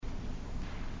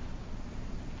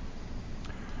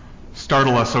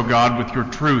Startle us, O God, with your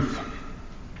truth.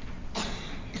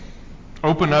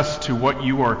 Open us to what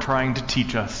you are trying to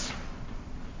teach us.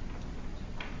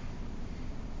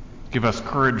 Give us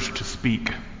courage to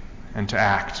speak and to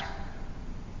act.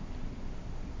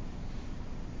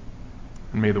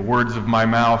 And may the words of my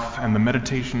mouth and the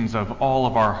meditations of all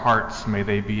of our hearts, may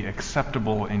they be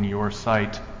acceptable in your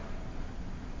sight.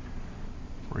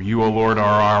 For you, O Lord,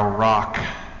 are our rock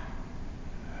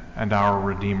and our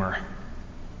Redeemer.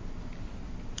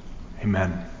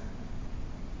 Amen.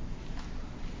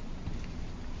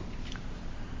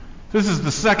 This is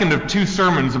the second of two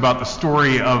sermons about the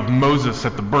story of Moses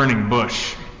at the burning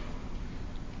bush.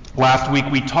 Last week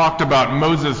we talked about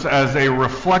Moses as a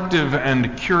reflective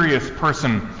and curious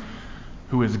person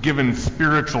who is given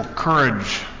spiritual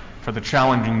courage for the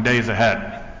challenging days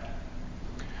ahead.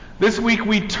 This week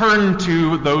we turn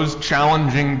to those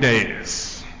challenging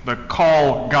days, the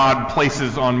call God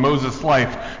places on Moses'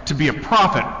 life to be a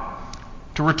prophet,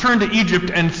 to return to Egypt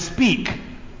and speak,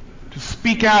 to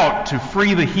speak out to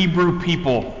free the Hebrew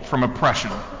people from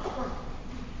oppression.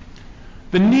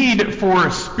 The need for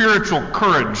spiritual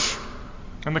courage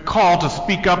and the call to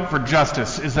speak up for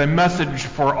justice is a message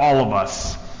for all of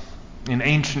us in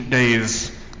ancient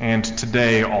days and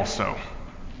today also.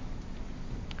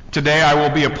 Today I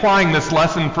will be applying this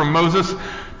lesson from Moses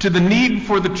to the need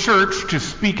for the church to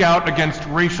speak out against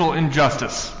racial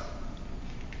injustice.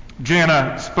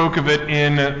 Jana spoke of it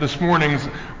in this morning's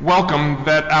welcome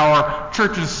that our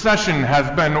church's session has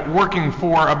been working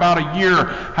for about a year,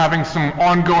 having some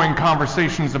ongoing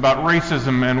conversations about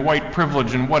racism and white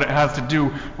privilege and what it has to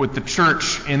do with the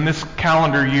church. In this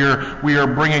calendar year, we are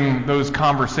bringing those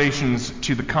conversations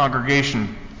to the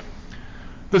congregation.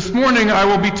 This morning, I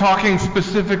will be talking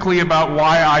specifically about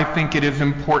why I think it is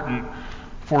important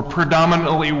for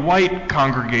predominantly white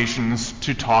congregations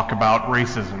to talk about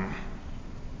racism.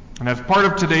 And as part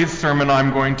of today's sermon,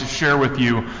 I'm going to share with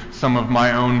you some of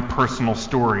my own personal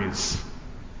stories.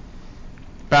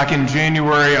 Back in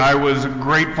January, I was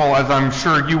grateful, as I'm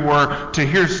sure you were, to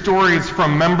hear stories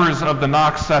from members of the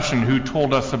Knox session who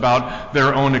told us about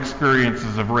their own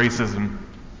experiences of racism.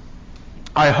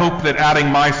 I hope that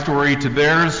adding my story to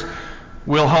theirs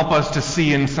will help us to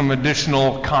see in some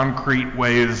additional concrete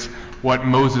ways what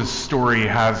Moses' story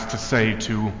has to say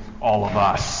to all of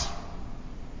us.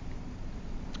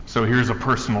 So here's a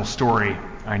personal story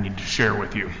I need to share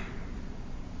with you.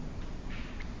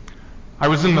 I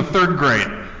was in the 3rd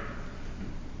grade.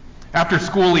 After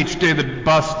school each day, the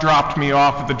bus dropped me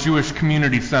off at the Jewish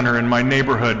Community Center in my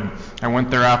neighborhood. I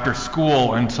went there after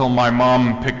school until my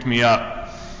mom picked me up.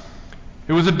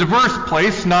 It was a diverse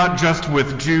place, not just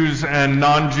with Jews and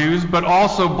non-Jews, but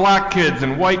also black kids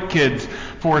and white kids,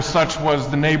 for such was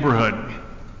the neighborhood.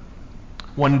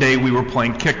 One day we were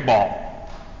playing kickball.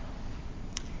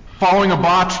 Following a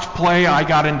botched play, I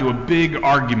got into a big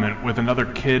argument with another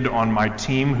kid on my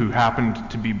team who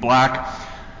happened to be black.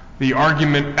 The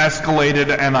argument escalated,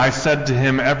 and I said to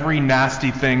him every nasty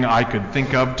thing I could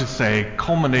think of to say,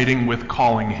 culminating with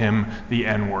calling him the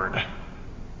N-word.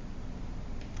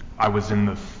 I was in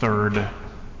the 3rd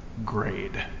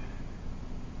grade.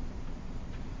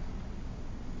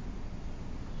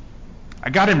 I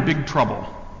got in big trouble.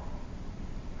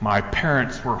 My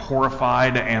parents were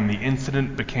horrified, and the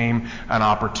incident became an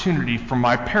opportunity for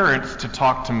my parents to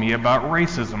talk to me about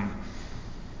racism.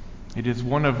 It is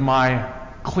one of my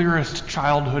clearest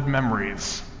childhood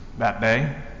memories that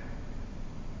day.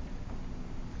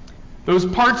 Those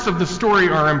parts of the story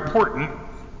are important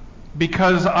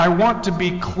because I want to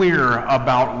be clear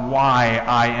about why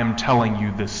I am telling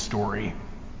you this story.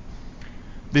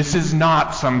 This is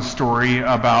not some story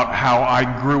about how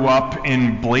I grew up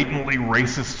in blatantly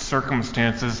racist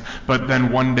circumstances, but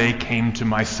then one day came to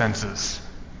my senses.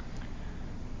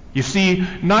 You see,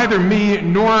 neither me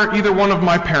nor either one of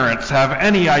my parents have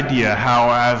any idea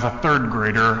how, as a 3rd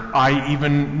grader, I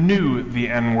even knew the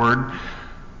N-word,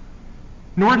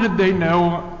 nor did they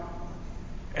know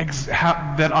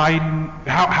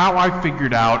how I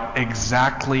figured out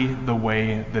exactly the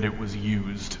way that it was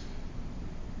used.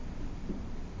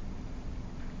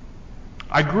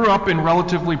 I grew up in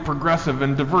relatively progressive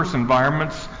and diverse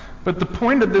environments, but the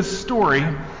point of this story,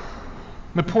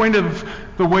 the point of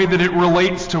the way that it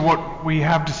relates to what we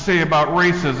have to say about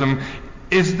racism,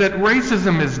 is that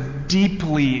racism is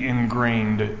deeply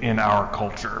ingrained in our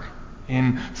culture.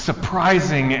 In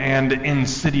surprising and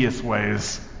insidious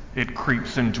ways, it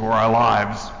creeps into our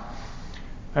lives.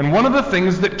 And one of the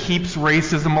things that keeps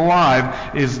racism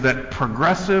alive is that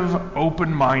progressive,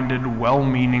 open-minded,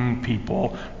 well-meaning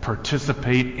people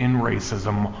participate in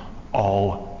racism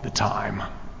all the time.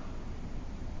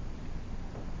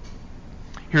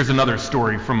 Here's another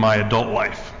story from my adult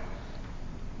life.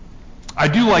 I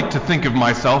do like to think of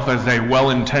myself as a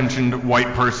well-intentioned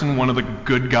white person, one of the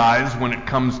good guys when it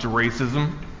comes to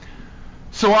racism.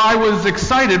 So I was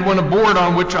excited when a board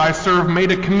on which I serve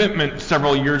made a commitment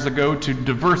several years ago to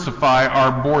diversify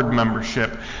our board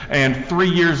membership. And 3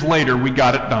 years later, we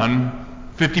got it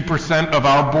done. 50% of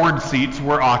our board seats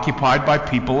were occupied by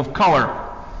people of color.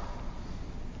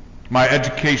 My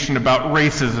education about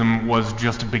racism was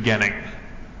just beginning.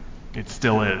 It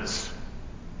still is.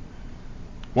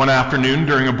 One afternoon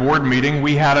during a board meeting,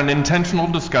 we had an intentional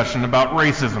discussion about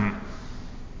racism.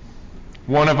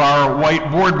 One of our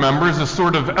white board members, a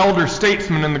sort of elder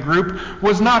statesman in the group,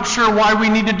 was not sure why we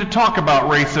needed to talk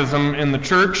about racism in the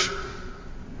church.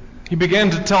 He began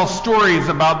to tell stories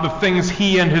about the things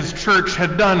he and his church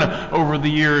had done over the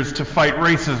years to fight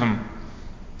racism.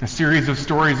 A series of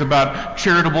stories about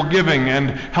charitable giving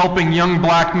and helping young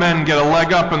black men get a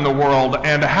leg up in the world,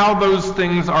 and how those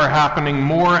things are happening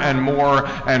more and more,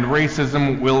 and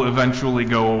racism will eventually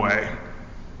go away.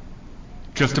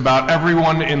 Just about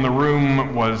everyone in the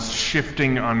room was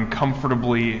shifting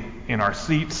uncomfortably in our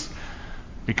seats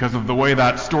because of the way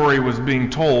that story was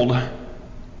being told.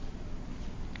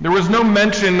 There was no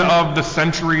mention of the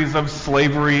centuries of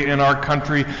slavery in our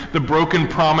country, the broken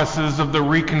promises of the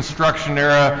Reconstruction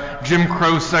era, Jim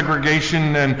Crow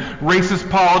segregation, and racist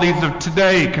policies of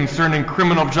today concerning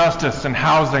criminal justice and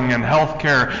housing and health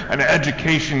care and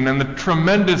education, and the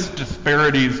tremendous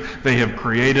disparities they have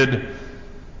created.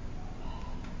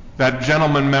 That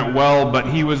gentleman meant well, but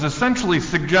he was essentially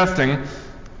suggesting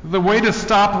the way to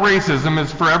stop racism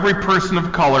is for every person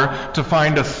of color to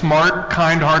find a smart,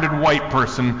 kind-hearted white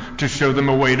person to show them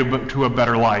a way to a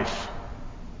better life.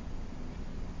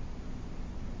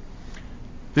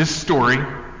 This story,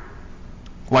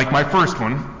 like my first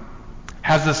one,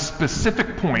 has a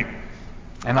specific point,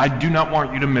 and I do not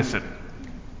want you to miss it.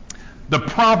 The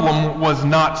problem was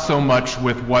not so much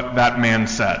with what that man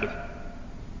said.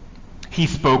 He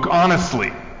spoke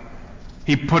honestly.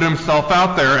 He put himself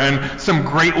out there, and some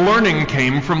great learning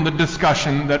came from the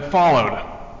discussion that followed.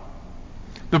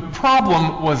 The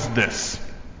problem was this.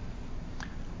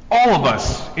 All of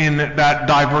us in that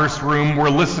diverse room were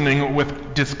listening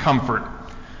with discomfort.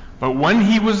 But when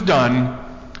he was done,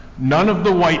 none of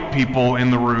the white people in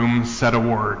the room said a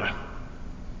word.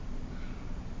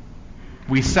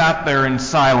 We sat there in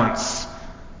silence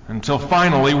until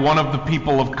finally one of the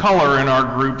people of color in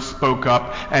our group spoke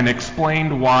up and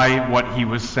explained why what he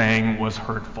was saying was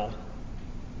hurtful.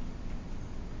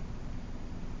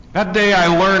 That day I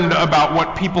learned about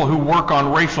what people who work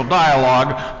on racial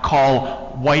dialogue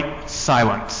call white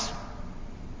silence.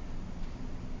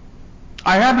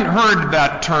 I hadn't heard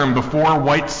that term before,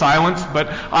 white silence, but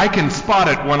I can spot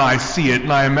it when I see it,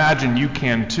 and I imagine you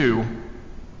can too.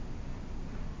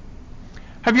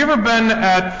 Have you ever been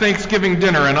at Thanksgiving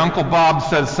dinner and Uncle Bob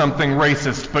says something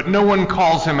racist, but no one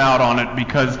calls him out on it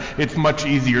because it's much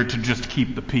easier to just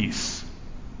keep the peace?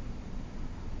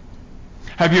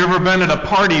 Have you ever been at a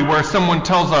party where someone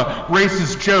tells a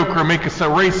racist joke or makes a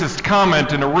racist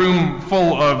comment in a room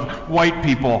full of white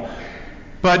people,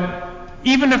 but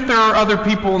even if there are other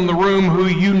people in the room who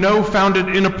you know found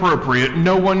it inappropriate,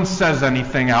 no one says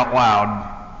anything out loud?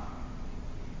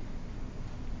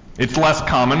 It's less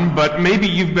common, but maybe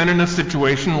you've been in a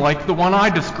situation like the one I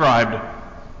described.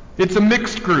 It's a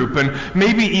mixed group, and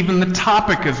maybe even the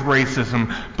topic is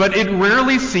racism, but it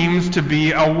rarely seems to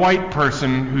be a white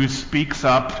person who speaks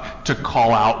up to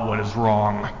call out what is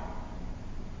wrong.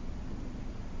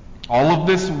 All of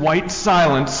this white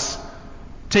silence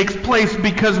takes place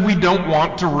because we don't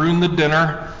want to ruin the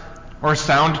dinner, or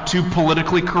sound too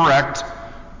politically correct,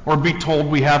 or be told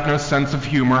we have no sense of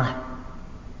humor.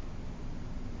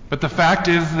 But the fact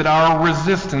is that our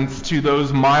resistance to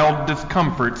those mild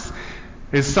discomforts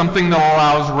is something that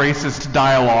allows racist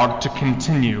dialogue to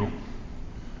continue,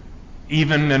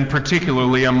 even and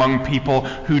particularly among people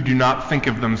who do not think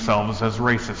of themselves as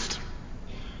racist.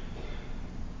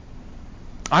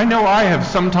 I know I have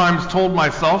sometimes told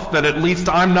myself that at least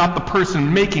I'm not the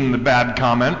person making the bad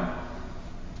comment,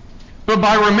 but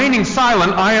by remaining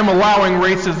silent, I am allowing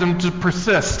racism to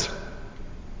persist.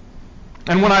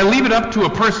 And when I leave it up to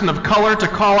a person of color to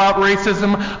call out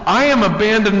racism, I am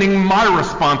abandoning my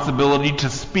responsibility to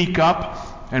speak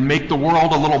up and make the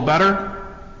world a little better.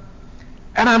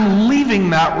 And I'm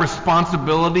leaving that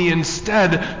responsibility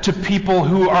instead to people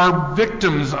who are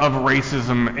victims of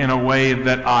racism in a way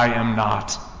that I am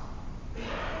not.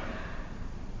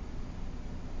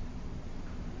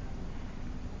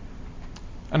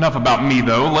 Enough about me,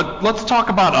 though. Let's talk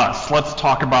about us. Let's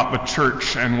talk about the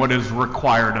church and what is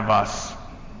required of us.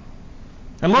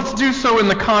 And let's do so in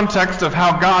the context of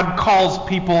how God calls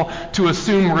people to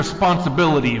assume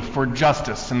responsibility for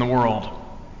justice in the world.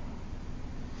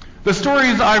 The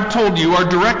stories I've told you are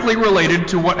directly related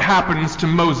to what happens to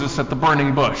Moses at the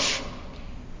burning bush.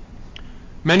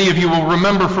 Many of you will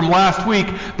remember from last week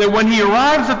that when he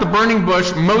arrives at the burning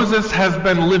bush, Moses has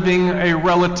been living a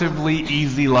relatively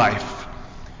easy life.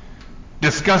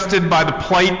 Disgusted by the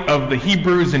plight of the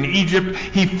Hebrews in Egypt,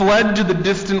 he fled to the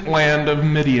distant land of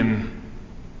Midian.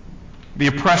 The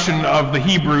oppression of the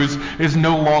Hebrews is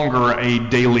no longer a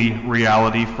daily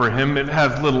reality for him. It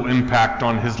has little impact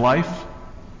on his life.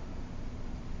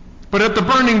 But at the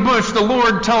burning bush, the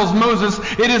Lord tells Moses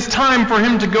it is time for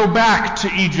him to go back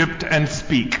to Egypt and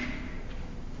speak.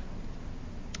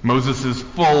 Moses is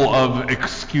full of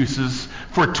excuses.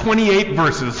 For 28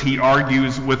 verses, he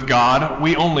argues with God.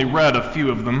 We only read a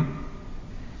few of them.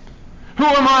 Who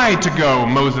am I to go,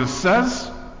 Moses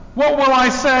says. What will I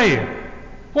say?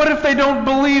 What if they don't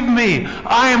believe me?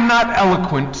 I am not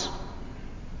eloquent.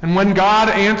 And when God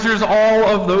answers all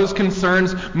of those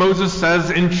concerns, Moses says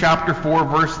in chapter 4,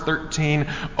 verse 13,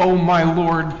 "Oh my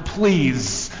Lord,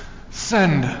 please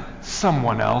send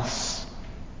someone else."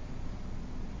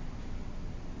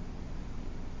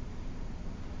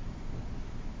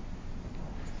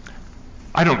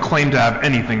 I don't claim to have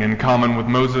anything in common with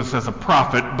Moses as a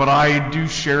prophet, but I do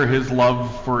share his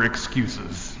love for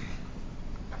excuses.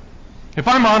 If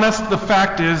I'm honest, the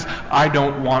fact is, I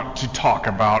don't want to talk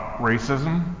about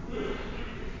racism.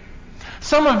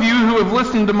 Some of you who have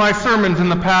listened to my sermons in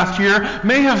the past year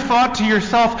may have thought to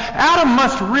yourself, Adam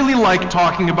must really like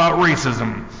talking about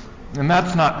racism. And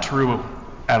that's not true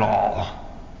at all.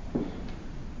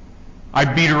 I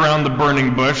beat around the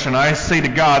burning bush and I say to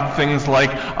God things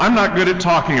like, I'm not good at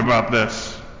talking about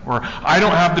this. Or, I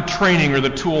don't have the training or the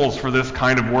tools for this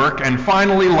kind of work. And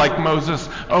finally, like Moses,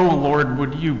 oh Lord,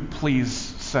 would you please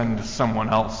send someone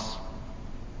else?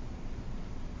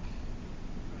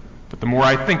 But the more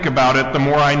I think about it, the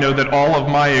more I know that all of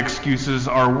my excuses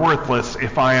are worthless.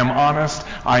 If I am honest,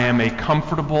 I am a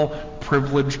comfortable,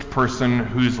 privileged person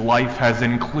whose life has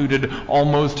included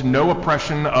almost no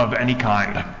oppression of any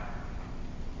kind.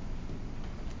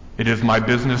 It is my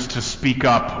business to speak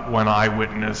up when I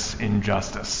witness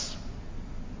injustice.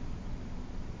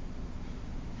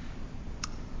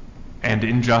 And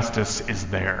injustice is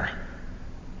there.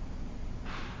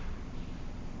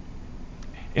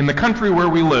 In the country where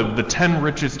we live, the 10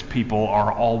 richest people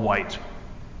are all white.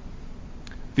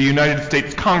 The United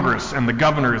States Congress and the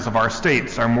governors of our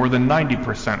states are more than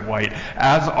 90% white,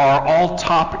 as are all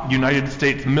top United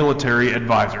States military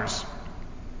advisors.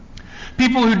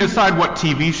 People who decide what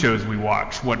TV shows we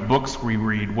watch, what books we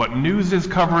read, what news is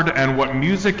covered, and what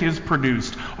music is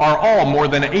produced are all more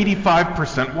than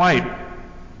 85% white.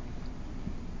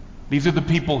 These are the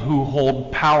people who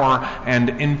hold power and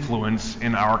influence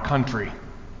in our country.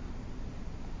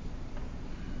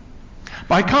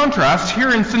 By contrast,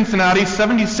 here in Cincinnati,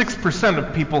 76%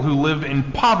 of people who live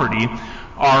in poverty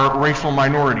are racial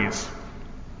minorities.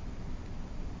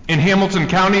 In Hamilton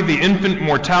County, the infant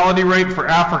mortality rate for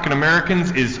African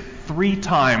Americans is 3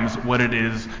 times what it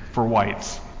is for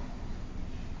whites.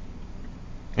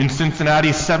 In Cincinnati,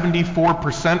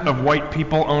 74% of white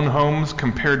people own homes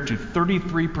compared to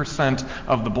 33%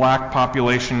 of the black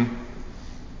population.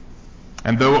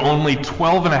 And though only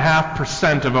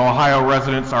 12.5% of Ohio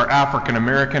residents are African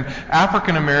American,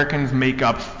 African Americans make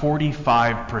up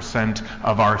 45%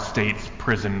 of our state's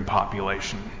prison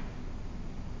population.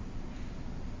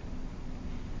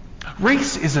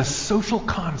 Race is a social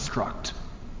construct.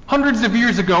 Hundreds of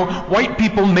years ago, white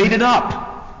people made it up.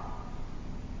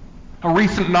 A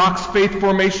recent Knox faith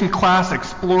formation class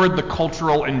explored the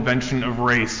cultural invention of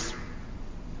race.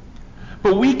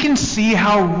 But we can see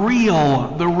how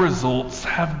real the results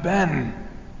have been.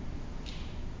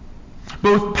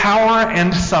 Both power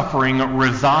and suffering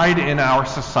reside in our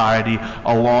society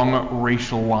along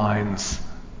racial lines.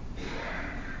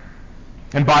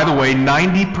 And by the way,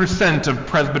 90% of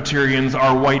Presbyterians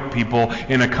are white people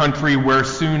in a country where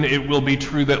soon it will be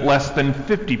true that less than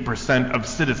 50% of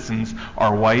citizens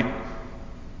are white.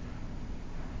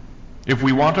 If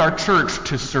we want our church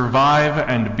to survive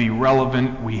and be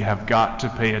relevant, we have got to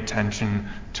pay attention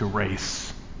to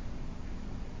race.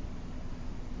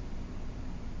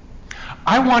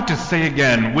 I want to say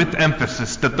again, with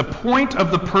emphasis, that the point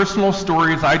of the personal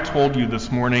stories I told you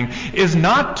this morning is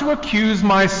not to accuse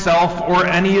myself or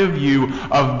any of you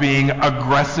of being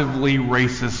aggressively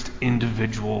racist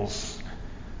individuals.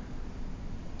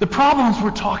 The problems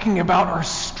we're talking about are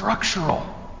structural.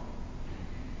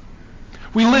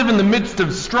 We live in the midst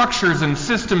of structures and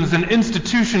systems and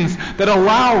institutions that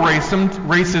allow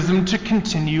racism to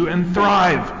continue and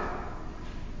thrive.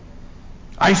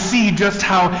 I see just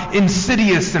how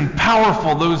insidious and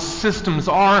powerful those systems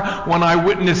are when I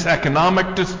witness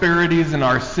economic disparities in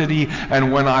our city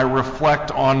and when I reflect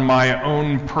on my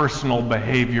own personal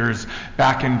behaviors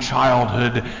back in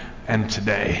childhood and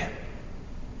today.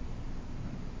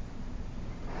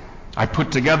 I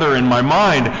put together in my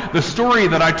mind the story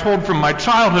that I told from my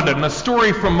childhood and the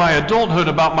story from my adulthood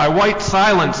about my white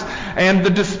silence and the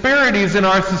disparities in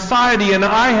our society, and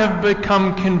I have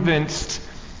become convinced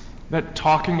that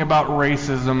talking about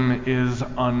racism is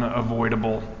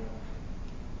unavoidable.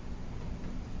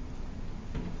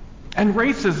 And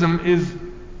racism is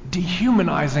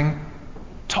dehumanizing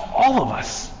to all of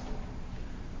us,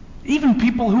 even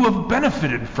people who have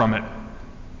benefited from it.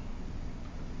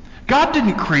 God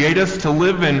didn't create us to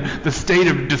live in the state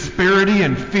of disparity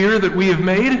and fear that we have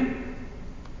made.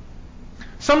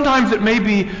 Sometimes it may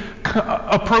be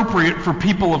appropriate for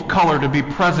people of color to be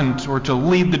present or to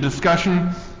lead the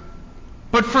discussion,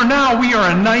 but for now we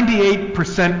are a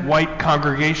 98% white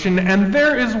congregation, and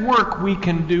there is work we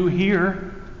can do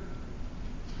here.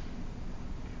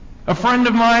 A friend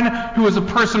of mine who is a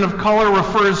person of color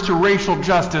refers to racial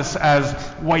justice as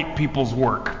white people's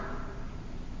work.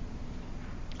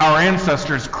 Our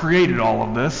ancestors created all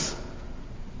of this.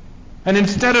 And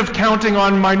instead of counting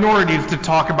on minorities to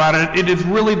talk about it, it is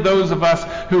really those of us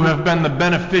who have been the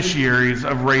beneficiaries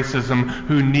of racism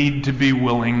who need to be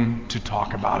willing to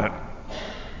talk about it.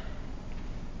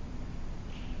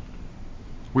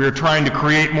 We are trying to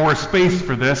create more space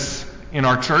for this in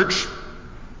our church.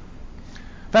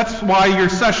 That's why your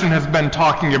session has been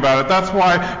talking about it. That's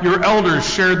why your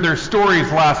elders shared their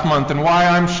stories last month and why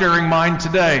I'm sharing mine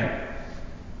today.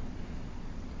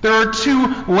 There are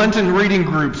 2 Lenten reading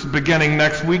groups beginning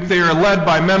next week. They are led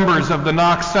by members of the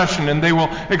Knox session, and they will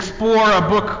explore a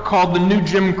book called The New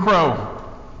Jim Crow.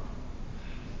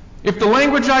 If the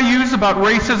language I use about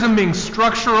racism being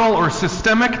structural or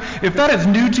systemic, if that is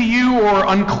new to you or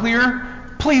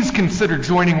unclear, please consider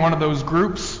joining one of those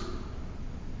groups.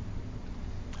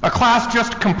 A class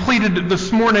just completed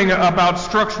this morning about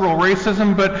structural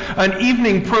racism, but an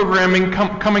evening programming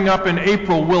coming up in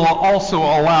April will also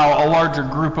allow a larger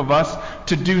group of us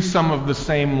to do some of the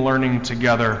same learning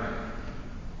together.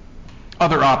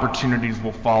 Other opportunities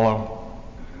will follow.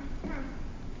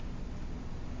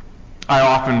 I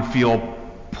often feel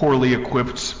poorly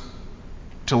equipped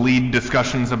to lead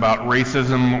discussions about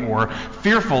racism or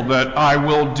fearful that I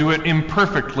will do it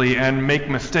imperfectly and make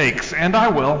mistakes, and I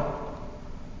will.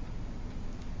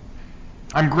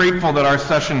 I'm grateful that our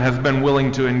session has been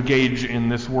willing to engage in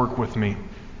this work with me.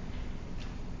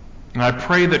 And I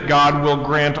pray that God will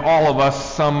grant all of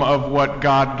us some of what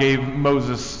God gave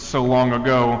Moses so long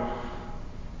ago.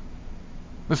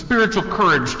 The spiritual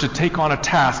courage to take on a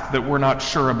task that we're not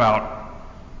sure about,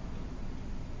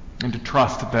 and to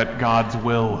trust that God's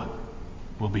will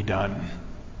be done.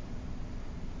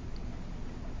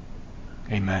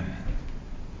 Amen.